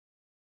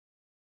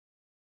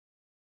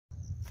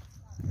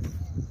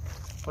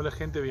Hola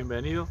gente,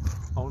 bienvenido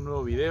a un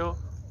nuevo video,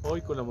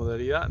 hoy con la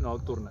modalidad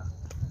nocturna.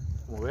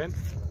 Como ven,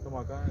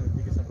 estamos acá en el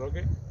Pique San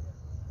Roque,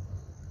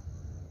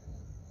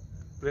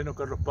 pleno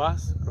Carlos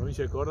Paz,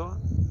 provincia de Córdoba.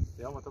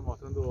 Le vamos a estar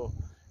mostrando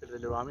el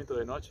relevamiento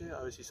de noche,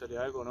 a ver si sale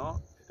algo o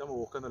no. Estamos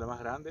buscando la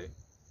más grande,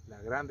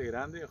 la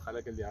grande,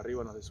 ojalá que el de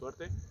arriba nos dé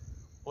suerte.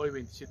 Hoy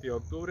 27 de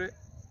octubre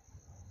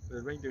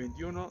del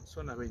 2021,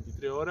 son las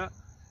 23 horas,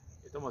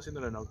 estamos haciendo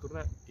la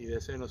nocturna y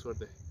deseenos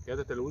suerte.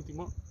 Quédate hasta el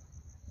último,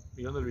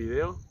 mirando el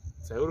video.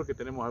 Seguro que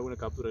tenemos alguna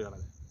captura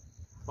grande.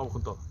 Vamos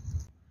con todo.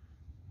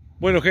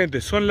 Bueno gente,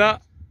 son las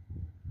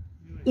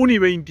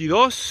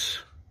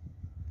 1:22.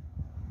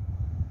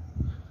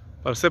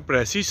 Para ser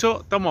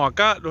preciso, estamos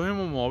acá, los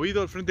hemos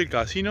movido al frente del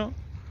casino.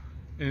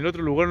 En el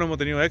otro lugar no hemos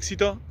tenido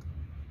éxito.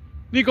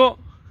 Nico,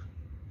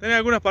 ¿tenés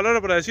algunas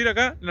palabras para decir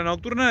acá, en la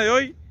nocturna de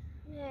hoy?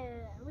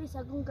 Voy a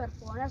sacar un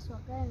carponazo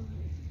acá en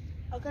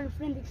el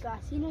frente del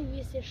casino y voy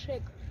a hacer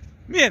récord.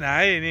 Bien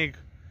ahí, Nico.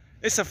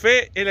 Esa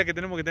fe es la que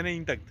tenemos que tener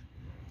intacta.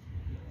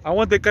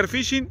 Aguante el car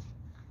fishing.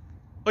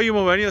 Hoy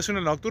hemos venido a hacer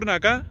una nocturna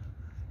acá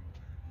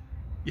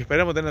y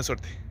esperamos tener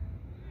suerte.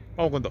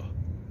 Vamos con todo.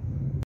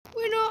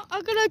 Bueno,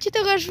 acá la chita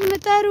agarró una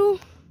taru.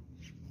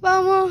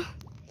 Vamos.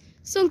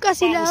 Son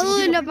casi las 2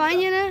 de la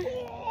mañana. ¡No!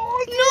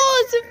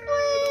 ¡Se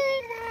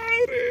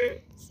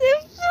fue! ¡Se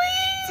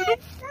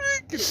fue!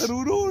 ¡Qué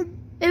tarurón!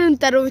 Era un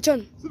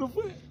taruchón. Se nos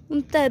fue.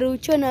 Un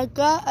taruchón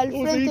acá al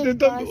frente del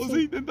casino. Vamos a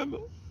seguir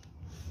intentando.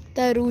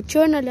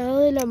 Taruchón a las 2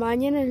 de la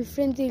mañana al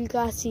frente del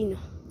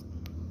casino.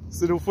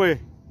 Se nos fue,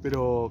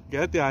 pero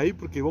quédate ahí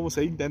porque vamos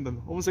a ir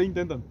intentando. Vamos a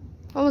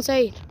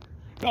ir.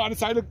 No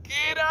sabes lo que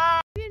era.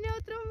 Viene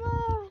otro más.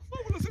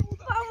 Vamos a la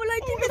segunda. Vamos la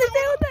chica, la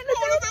segunda.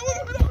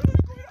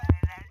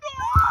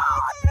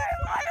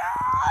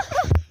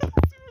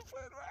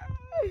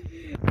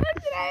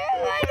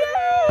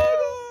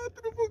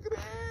 No puedo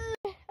creer.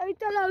 Ahí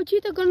está la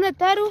uchita con una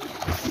taru.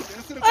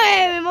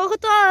 ¡Ay, me mojo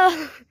todo!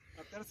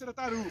 La tercera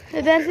taru.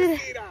 La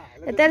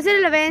tercera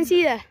es la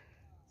vencida.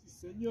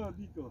 Sí, señor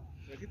Nico.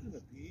 Trajiste una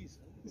pizza.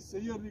 Sí,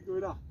 señor Nico,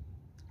 verá.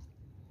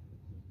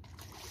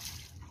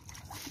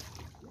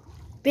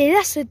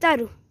 Pedazo de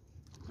taru.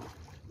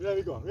 Mirá,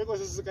 Nico. Mirá cómo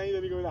se hace esa caída,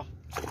 Nico, verá.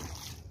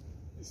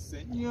 Sí,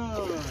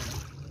 señor.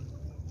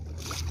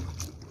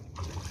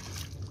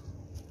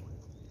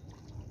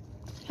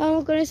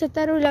 Vamos con esa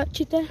taru, la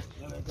uchita.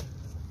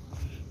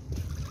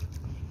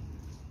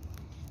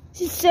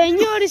 Sí,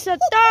 señor, esa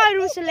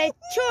taru, esa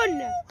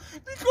lechona.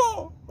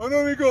 Nico. ¿O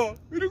no, Nico?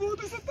 Mira cómo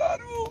te esa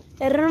taru.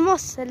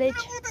 Hermosa leche.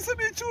 Mira cómo te esa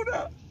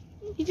lechona.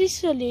 Mira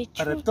esa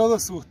leche. Para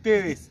todos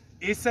ustedes,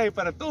 esa es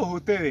para todos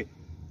ustedes,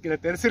 que la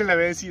tercera es la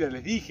vencida,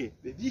 les dije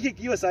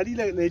que iba a salir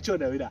la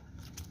lechona, mirá.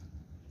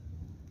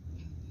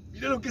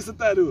 Mirá lo que es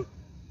taru.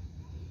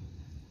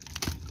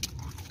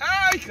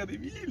 ¡Ay, hija de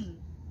mil!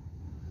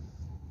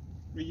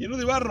 Me llenó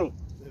de barro.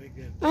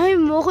 Ay,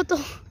 me mojo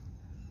todo.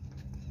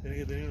 Tenés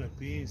que tener una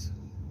pinza.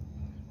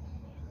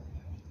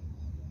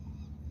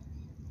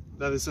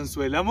 La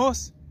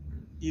desensuelamos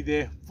y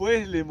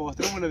después le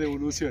mostramos la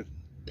devolución.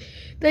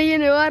 Está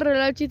lleno de barro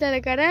la uchita de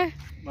la cara.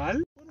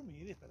 ¿Mal? No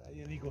mires para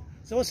allá, Nico.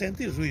 Se va a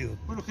sentir ruido.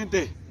 Bueno,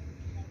 gente,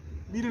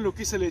 miren lo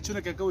que es esa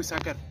lechona que acabo de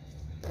sacar.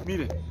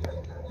 Miren,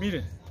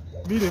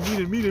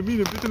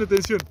 presten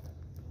atención.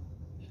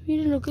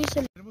 Miren lo que es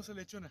el... Hermosa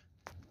lechona.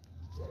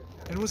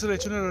 Hermosa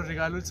lechona, lo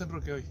regaló el San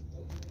Roque hoy.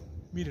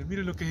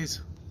 Miren lo que es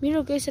eso. Miren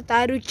lo que es esa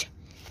tarucha.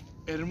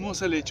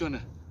 Hermosa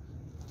lechona.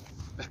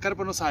 Las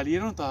carpas no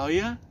salieron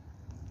todavía,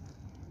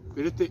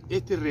 pero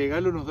este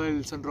regalo nos da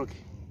el San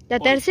Roque. La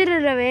tercera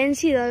es la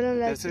vencida, ¿no?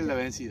 La tercera es la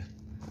vencida.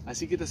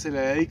 Así que esta se la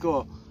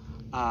dedico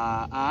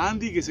a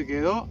Andy, que se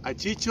quedó, a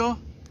Chicho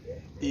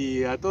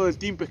y a todo el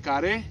team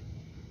Pescaré,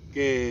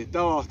 que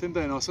estaba bastante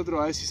de nosotros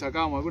a ver si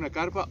sacábamos alguna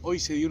carpa. Hoy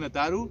se dio una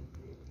taru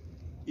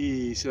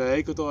y se la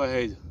dedico todas a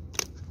ellos.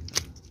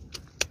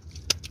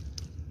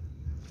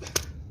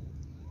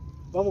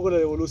 Vamos con la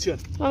devolución.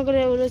 Vamos con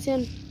la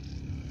devolución.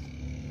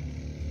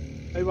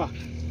 Ahí va,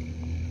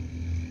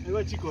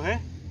 chicos,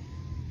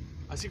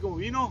 así como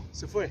vino,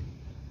 se fue.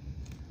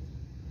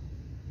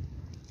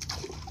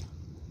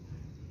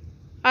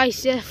 ¡Ay,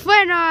 se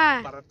fue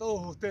nomás! Para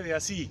todos ustedes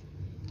así,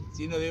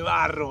 lleno de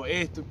barro,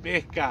 esto,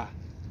 pesca.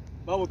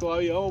 Vamos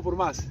todavía, vamos por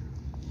más.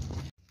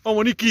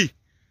 Vamos, Niki.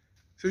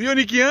 ¿Se dio,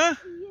 Niki,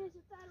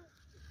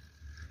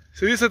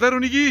 ¿Se dio esa taru,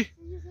 Niki?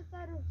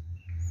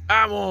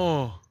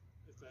 ¡Vamos!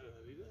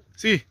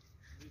 Sí.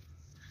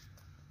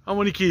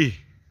 Vamos, Niki.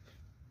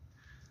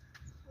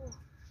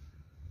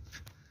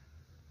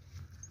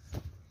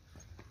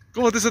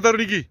 ¿Cómo te esa taru,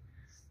 Niki?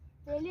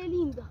 Pelea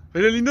lindo.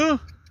 ¿Pelea lindo?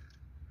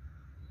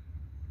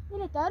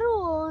 ¿Una taru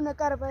o una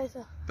carpa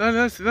esa?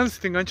 Dale, se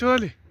te enganchó,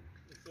 dale.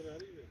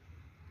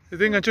 Se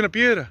te enganchó en la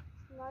piedra.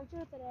 Engancho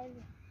de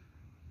traerle.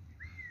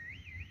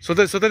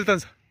 Solta el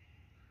tanza.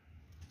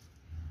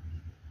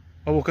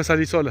 Va a buscar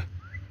salir sola.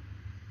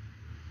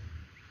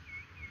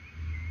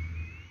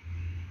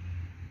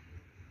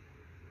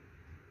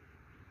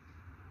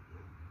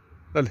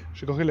 Dale,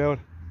 recógele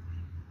ahora.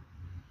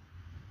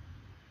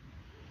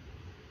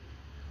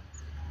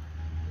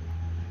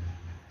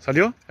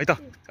 ¿Salió? Ahí está,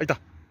 ahí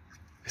está.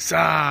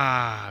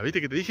 ¡Esa!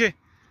 ¿Viste que te dije?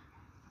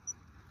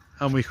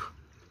 Vamos, hijo.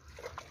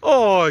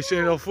 ¡Ay,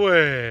 se nos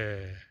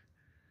fue!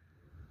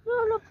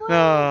 No lo puedo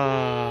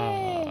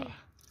No.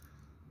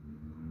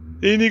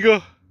 creer. ¿Y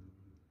Nico?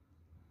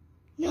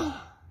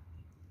 No.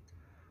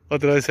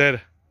 Otra vez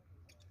era.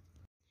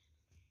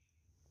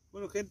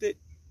 Bueno, gente.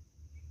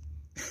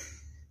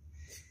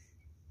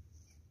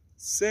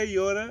 6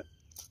 horas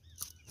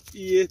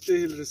y este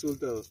es el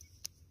resultado.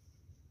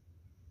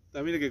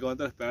 También hay que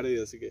contar las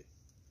pérdidas, así que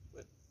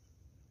bueno,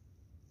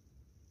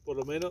 por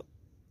lo menos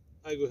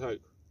algo es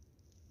algo.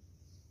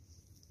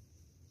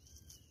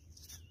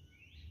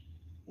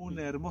 Un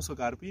hermoso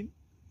carpín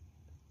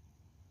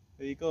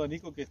dedicado a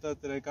Nico, que está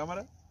detrás de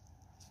cámara,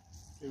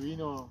 que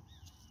vino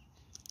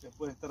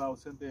después de estar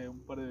ausente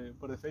un par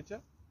de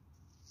fechas.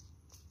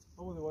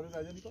 ¿Vamos a devolver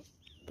allá, Nico?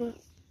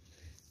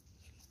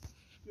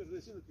 Yo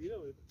recién lo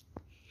tiraba.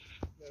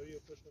 La había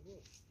puesto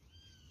nuevo.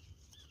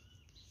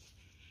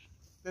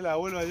 ¿El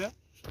abuelo allá?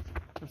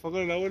 ¿Enfocó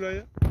el abuelo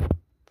allá?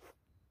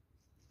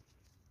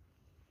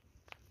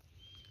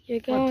 Y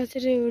acá vamos a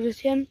hacer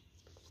revolución.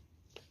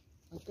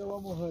 Acá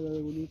vamos a la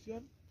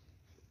devolución.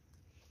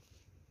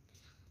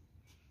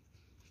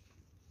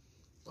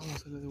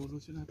 Vamos a la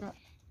devolución acá.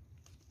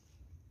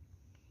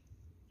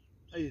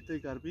 Ahí está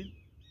el carpín.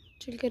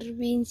 El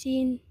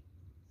carpincín.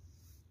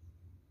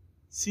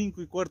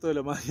 5:15 de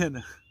la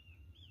mañana.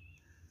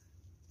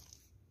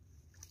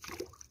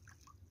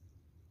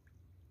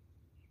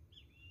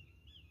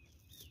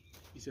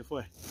 Y se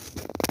fue.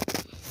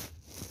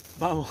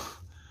 Vamos,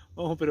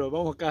 pero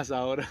vamos a casa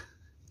ahora.